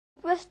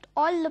request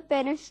all the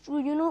parents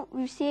to,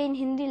 we say in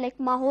Hindi like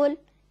mahol,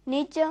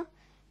 nature.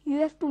 You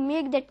have to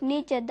make that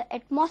nature, the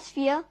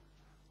atmosphere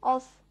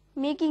of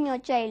making your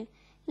child.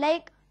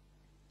 Like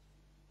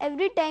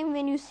every time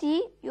when you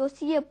see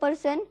a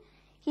person,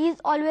 he is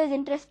always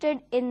interested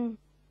in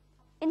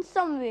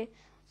some way.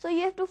 So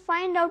you have to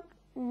find out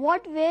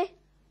what way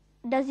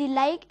does he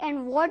like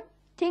and what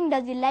thing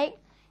does he like,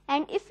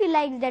 and if he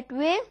likes that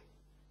way,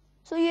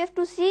 so you have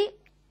to see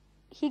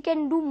he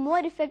can do more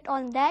effect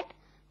on that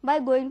by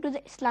going to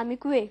the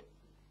Islamic way.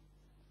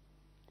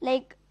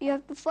 Like you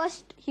have to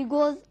first he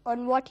goes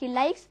on what he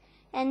likes,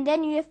 and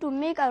then you have to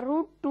make a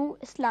route to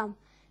Islam.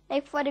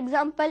 Like for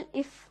example,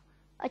 if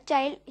a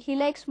child he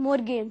likes more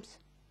games.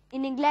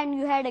 In England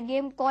you had a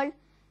game called,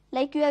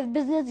 like you have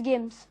business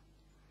games.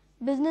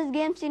 Business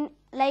games in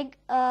like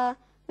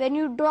when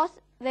you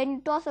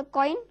toss a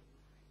coin,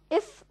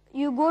 if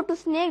you go to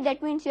snake,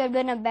 that means you have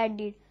done a bad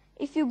deed.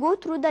 If you go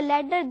through the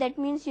ladder, that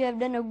means you have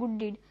done a good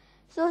deed.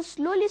 So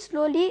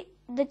slowly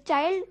the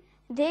child,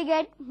 they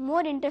get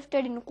more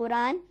interested in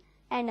Quran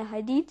and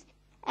Hadith,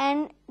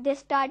 and they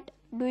start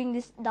doing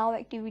this dawah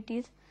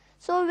activities.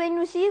 So when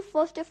you see,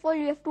 first of all,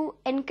 you have to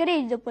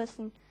encourage the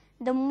person.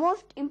 The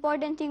most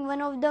important thing,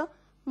 one of the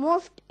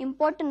most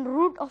important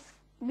root of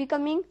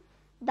becoming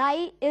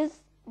Dai is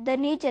the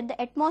nature, the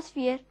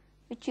atmosphere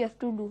which you have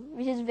to do,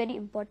 which is very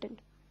important.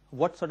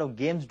 What sort of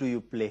games do you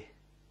play?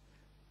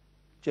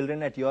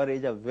 Children at your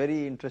age are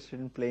very interested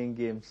in playing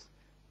games.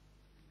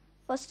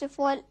 First of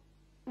all,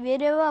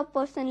 wherever a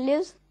person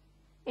lives,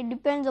 it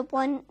depends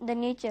upon the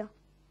nature.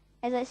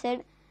 As I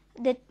said,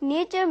 that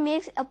nature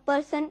makes a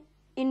person,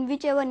 in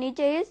whichever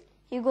nature is,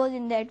 he goes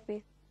in that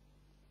way.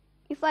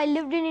 If I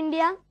lived in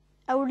India,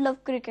 I would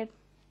love cricket.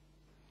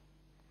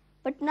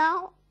 But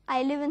now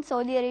I live in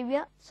Saudi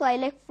Arabia, so I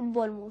like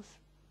football most,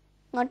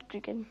 not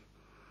cricket.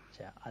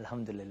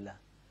 Alhamdulillah.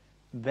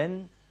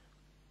 When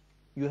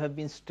you have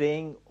been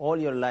staying all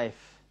your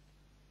life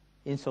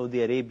in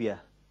Saudi Arabia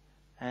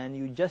and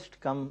you just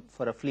come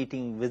for a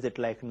fleeting visit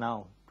like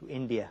now to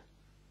India,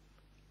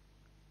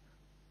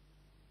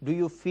 do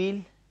you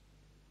feel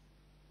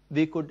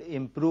we could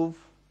improve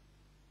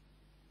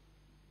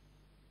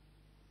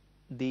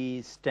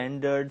the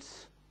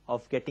standards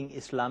of getting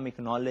Islamic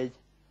knowledge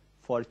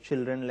for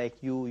children like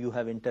you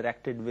have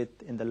interacted with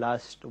in the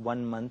last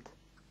 1 month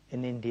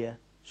in India,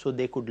 so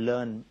they could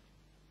learn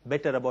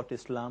better about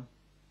Islam?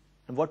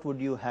 And what would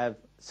you have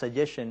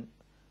suggestion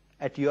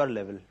at your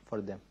level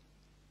for them?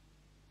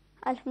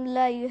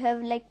 Alhamdulillah, you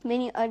have like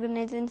many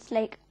organizations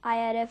like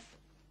IRF,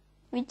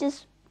 which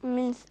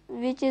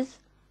is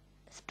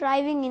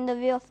striving in the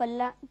way of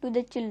Allah to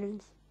the children.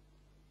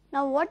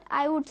 Now what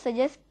I would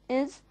suggest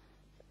is,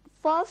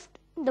 first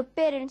the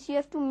parents, you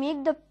have to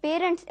make the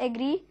parents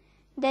agree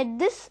that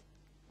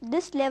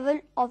this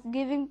level of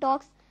giving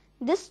talks,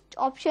 this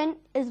option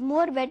is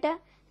more better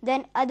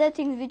than other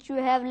things which you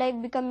have,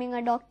 like becoming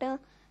a doctor.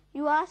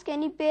 You ask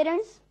any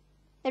parents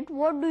that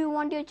what do you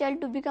want your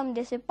child to become,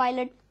 they say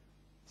pilot,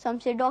 some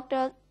say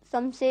doctor,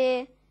 some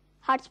say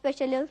heart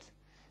specialist.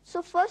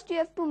 So first you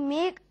have to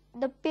make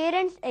the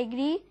parents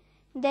agree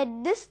that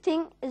this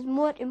thing is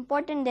more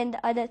important than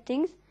the other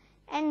things,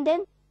 and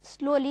then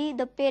slowly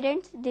the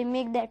parents, they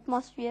make the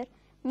atmosphere.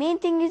 Main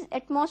thing is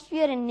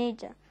atmosphere and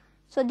nature,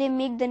 so they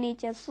make the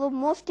nature. So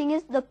most thing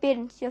is the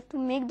parents, you have to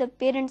make the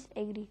parents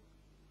agree.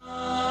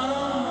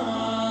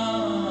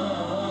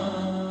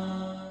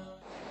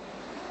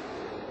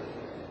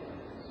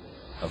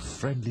 A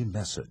friendly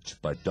message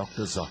by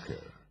Dr.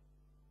 Zakir,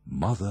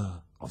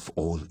 mother of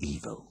all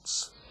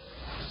evils.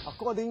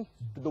 According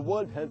to the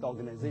World Health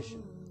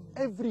Organization,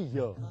 every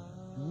year,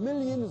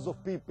 millions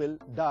of people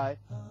die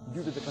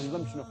due to the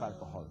consumption of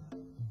alcohol.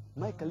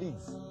 My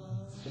colleagues,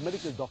 the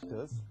medical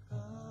doctors,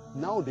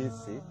 nowadays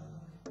say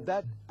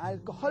that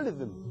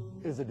alcoholism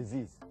is a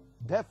disease.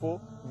 Therefore,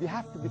 we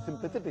have to be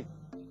sympathetic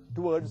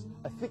towards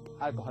a sick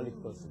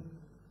alcoholic person.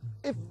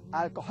 If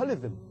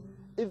alcoholism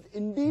is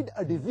indeed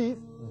a disease,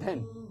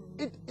 then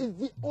it is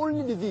the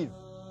only disease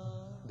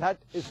that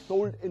is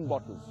sold in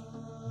bottles.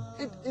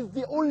 It is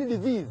the only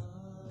disease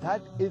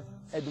that is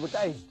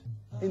advertised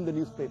in the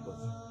newspapers,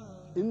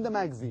 in the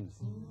magazines,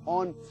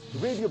 on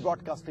radio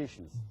broadcast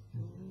stations,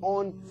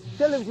 on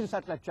television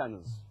satellite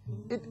channels.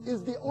 It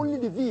is the only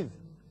disease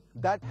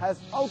that has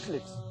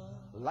outlets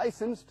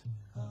licensed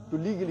to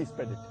legally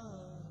spread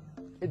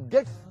it. It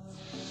gets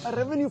a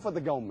revenue for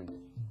the government.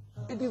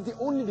 It is the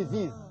only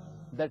disease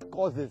that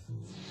causes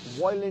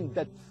violent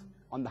deaths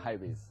on the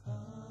highways.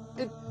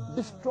 It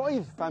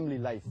destroys family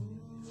life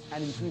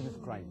and increases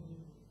crime.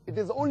 It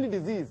is the only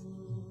disease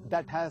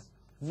that has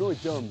no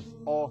germs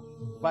or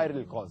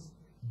viral cause.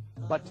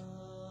 But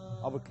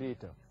our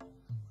Creator,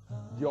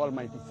 the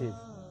Almighty, says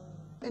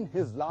in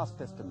His last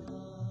testament,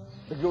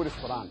 the glorious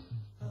Quran,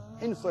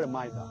 in Surah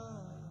Ma'idah,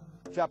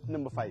 chapter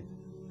number 5,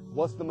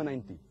 verse number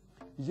 90,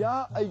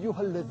 Ya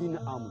ayyuhal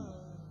ladhina amanu,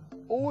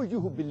 O you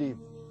who believe,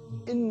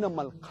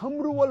 innamal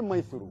khamru wal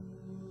maisuru,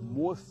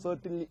 most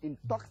certainly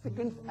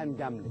intoxicants and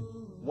gambling,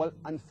 wal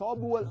ansabu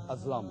wal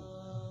azlamu,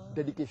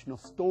 dedication of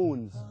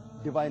stones,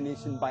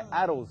 divination by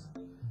arrows,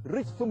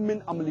 Rijsum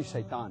min amali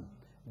shaitan.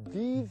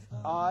 These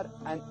are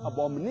an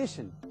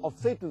abomination of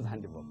Satan's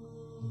handiwork.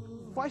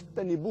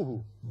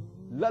 Fashtanibuhu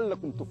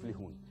lallakum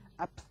tuflihun.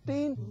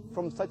 Abstain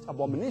from such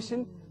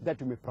abomination that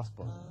you may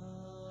prosper.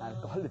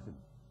 Alcoholism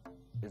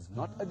is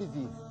not a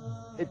disease.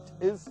 It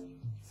is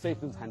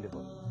Satan's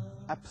handiwork.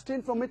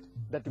 Abstain from it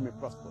that you may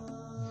prosper.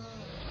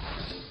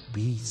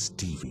 Peace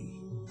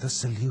TV, the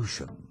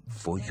solution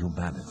for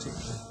humanity.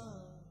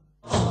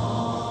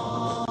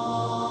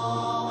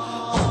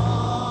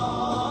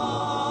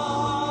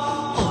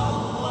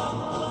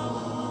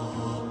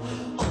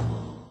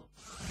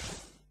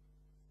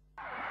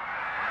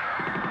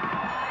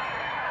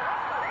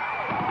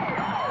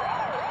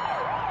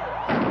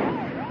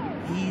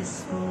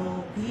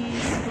 Peaceful,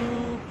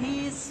 peaceful,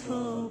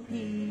 peaceful,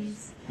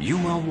 peace. You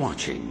are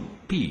watching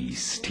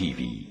Peace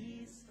TV.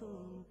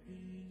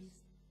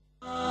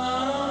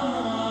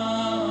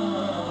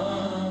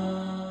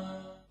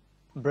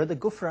 Brother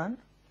Chufran,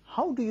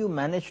 how do you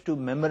manage to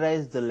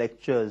memorize the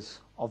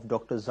lectures of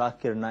Dr.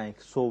 Zakir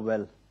Naik so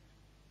well?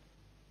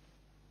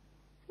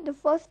 The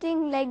first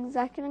thing, like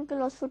Zakir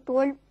uncle also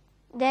told,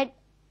 that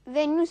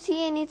when you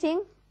see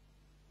anything,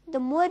 the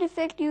more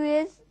effect you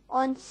is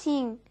on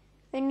seeing.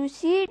 When you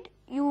see it,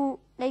 you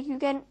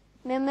can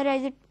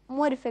memorize it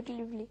more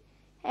effectively.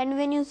 And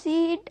when you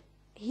see it,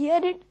 hear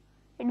it,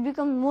 it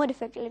becomes more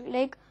effective.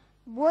 Like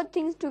both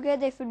things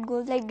together, if it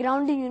goes like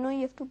grounding,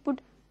 you have to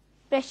put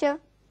pressure,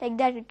 like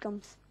that it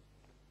comes.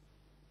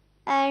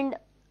 And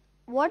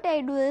what I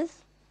do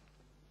is,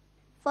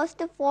 first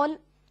of all,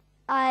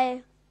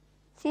 I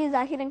see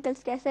Zakir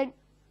uncle's cassette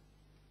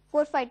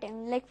 4-5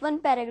 times, like one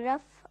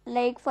paragraph.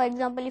 Like for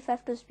example, if I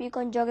have to speak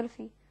on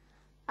geography,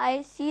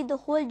 I see the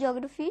whole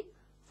geography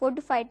 4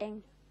 to 5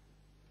 times.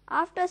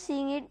 After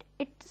seeing it,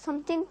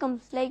 something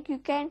comes, like you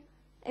can,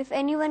 if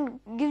anyone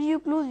gives you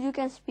clues, you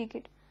can speak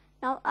it.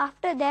 Now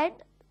after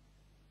that,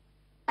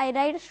 I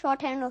write a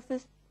shorthand of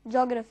his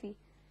geography.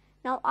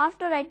 Now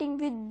after writing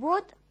with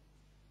both,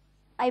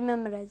 I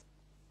memorize.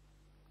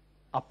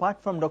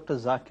 Apart from Dr.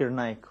 Zakir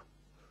Naik,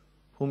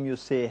 whom you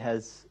say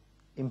has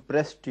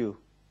impressed you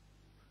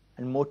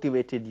and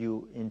motivated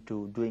you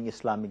into doing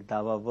Islamic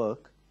Dawah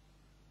work,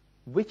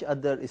 which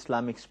other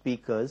Islamic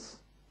speakers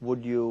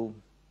would you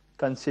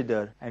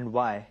consider and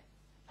why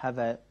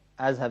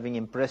as having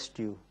impressed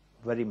you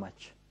very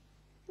much?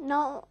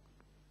 Now,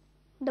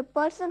 the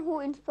person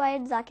who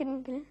inspired Zakir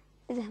uncle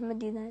is Ahmed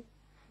Deedat.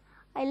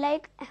 I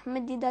like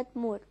Ahmed Deedat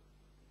more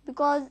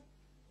because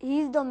he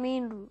is the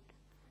main root.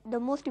 The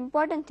most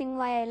important thing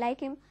why I like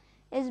him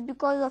is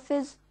because of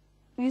his,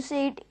 you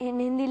say it in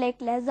Hindi like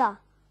lehza.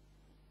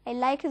 I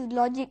like his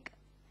logic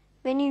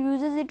when he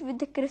uses it with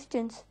the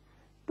Christians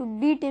to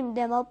beat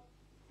them up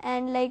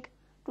and like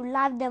to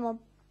laugh them up.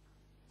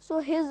 So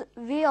his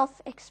way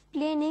of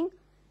explaining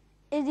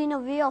is in a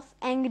way of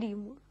angry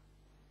mode.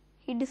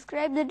 He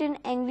describes it in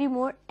angry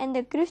mode, and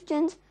the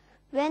Christians,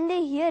 when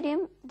they hear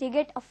him, they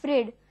get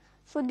afraid.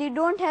 So they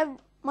don't have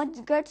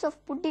much guts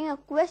of putting a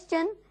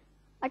question,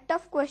 a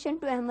tough question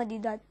to Ahmed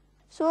Deedat.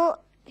 So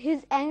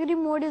his angry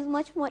mode is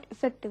much more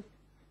effective.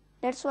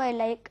 That's why I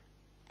like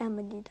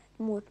Ahmed Deedat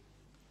more.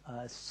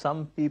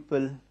 Some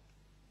people,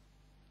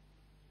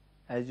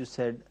 as you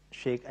said,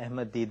 Sheikh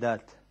Ahmed Deedat,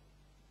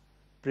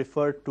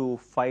 prefer to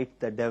fight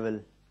the devil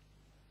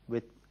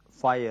with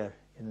fire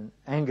in an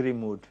angry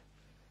mood.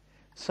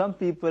 Some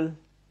people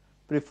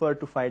prefer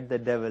to fight the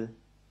devil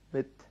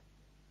with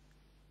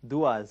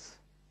du'as,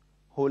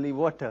 holy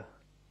water.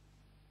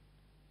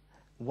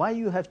 Why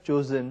you have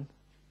chosen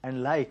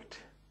and liked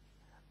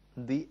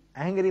the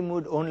angry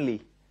mood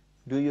only?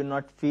 Do you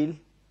not feel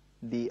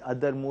the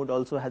other mood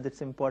also has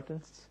its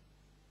importance?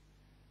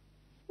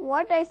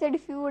 What I said,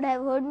 if you would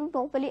have heard me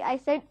properly, I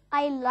said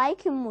I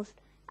like him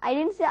most. I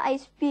didn't say I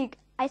speak.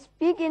 I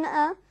speak in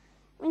a,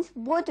 means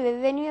both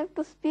ways. When you have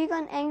to speak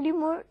on angry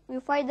mode, you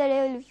fight the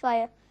devil with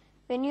fire.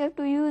 When you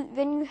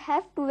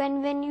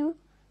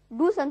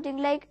do something,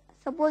 like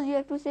suppose you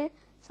have to say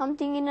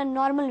something in a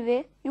normal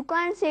way, you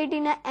can't say it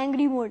in an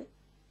angry mode.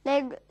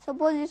 Like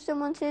suppose if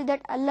someone says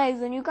that Allah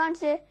is one, you can't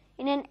say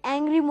in an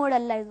angry mode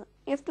Allah is one.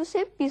 You have to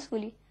say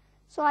peacefully.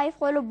 So I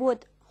follow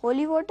both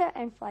holy water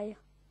and fire.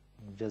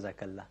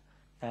 Jazakallah.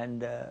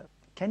 And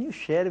can you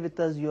share with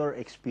us your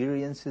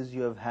experiences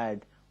you have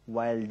had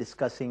while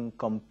discussing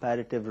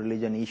comparative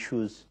religion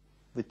issues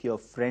with your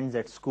friends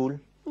at school?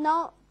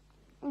 Now,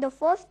 the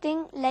first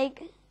thing,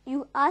 like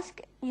you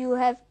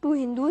have two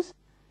Hindus.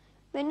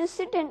 When you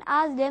sit and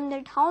ask them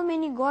that how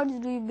many gods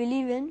do you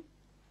believe in,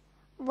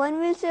 one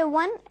will say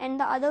one and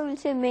the other will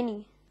say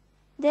many.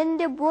 Then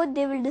they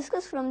will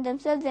discuss from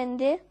themselves and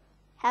they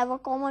have a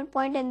common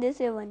point and they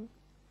say one.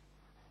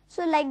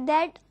 So like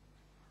that,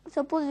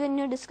 suppose when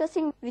you're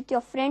discussing with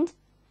your friends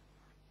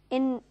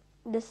in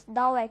this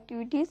Dawah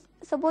activities,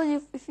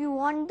 suppose if you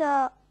want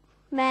the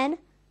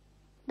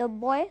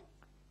boy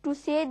to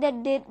say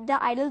that the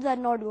idols are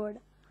not God,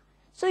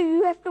 so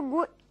you have to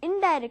go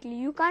indirectly,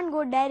 you can't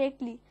go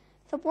directly.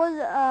 Suppose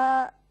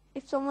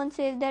if someone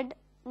says that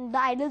the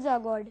idols are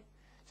God,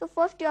 so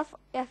first you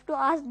have to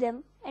ask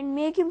them and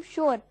make him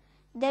sure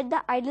that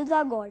the idols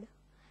are God.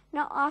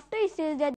 Now after he says that